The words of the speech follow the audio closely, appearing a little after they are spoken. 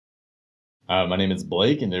My name is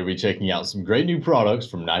Blake, and today we'll be checking out some great new products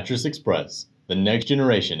from Nitrous Express, the next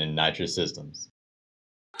generation in nitrous systems.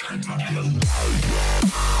 Alright,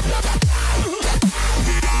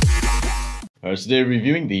 so today we're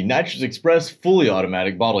reviewing the Nitrous Express fully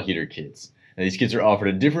automatic bottle heater kits. Now, these kits are offered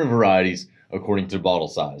in different varieties according to bottle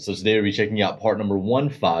size. So today we'll be checking out part number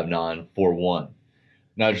 15941.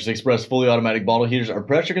 Nitrous Express fully automatic bottle heaters are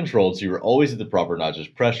pressure controlled, so you are always at the proper nitrous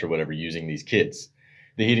pressure whenever using these kits.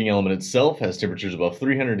 The heating element itself has temperatures above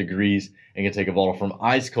 300 degrees and can take a bottle from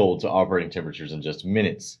ice cold to operating temperatures in just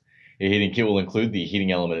minutes. A heating kit will include the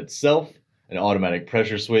heating element itself, an automatic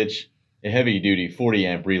pressure switch, a heavy-duty 40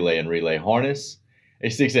 amp relay and relay harness, a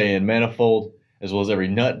 6AN manifold, as well as every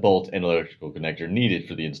nut, bolt, and electrical connector needed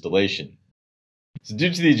for the installation. So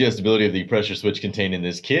due to the adjustability of the pressure switch contained in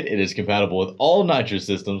this kit, it is compatible with all nitrous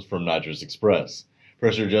systems from Nitrous Express.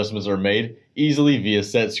 Pressure adjustments are made easily via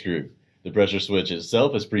set screw. The pressure switch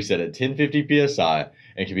itself is preset at 1050 psi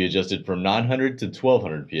and can be adjusted from 900 to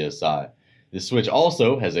 1200 psi. This switch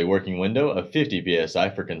also has a working window of 50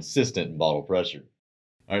 psi for consistent bottle pressure.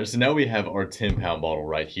 Alright, so now we have our 10-pound bottle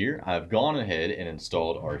right here. I've gone ahead and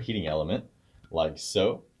installed our heating element like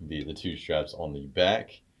so via the two straps on the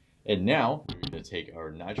back. And now we're going to take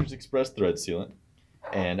our Nitrous Express thread sealant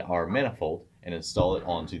and our manifold and install it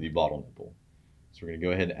onto the bottle nipple. So we're going to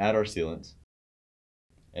go ahead and add our sealant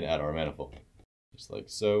and add our manifold, just like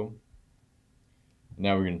so.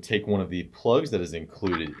 Now we're going to take one of the plugs that is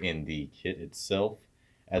included in the kit itself,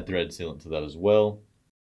 add thread sealant to that as well.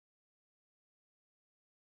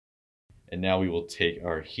 And now we will take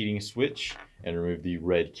our heating switch and remove the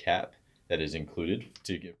red cap that is included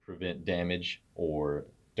to prevent damage or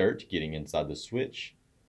dirt getting inside the switch.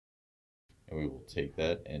 And we will take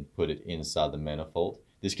that and put it inside the manifold.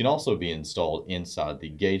 This can also be installed inside the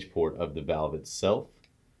gauge port of the valve itself.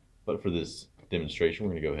 But for this demonstration,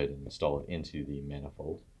 we're going to go ahead and install it into the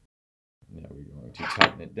manifold. Now we're going to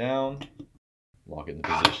tighten it down, lock it in the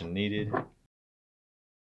position needed,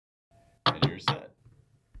 and you're set.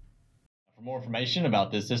 For more information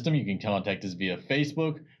about this system, you can contact us via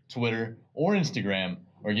Facebook, Twitter, or Instagram,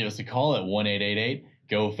 or give us a call at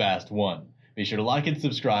 1-888-GO-FAST-1. Be sure to like and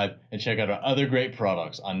subscribe, and check out our other great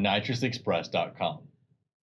products on nitrousexpress.com.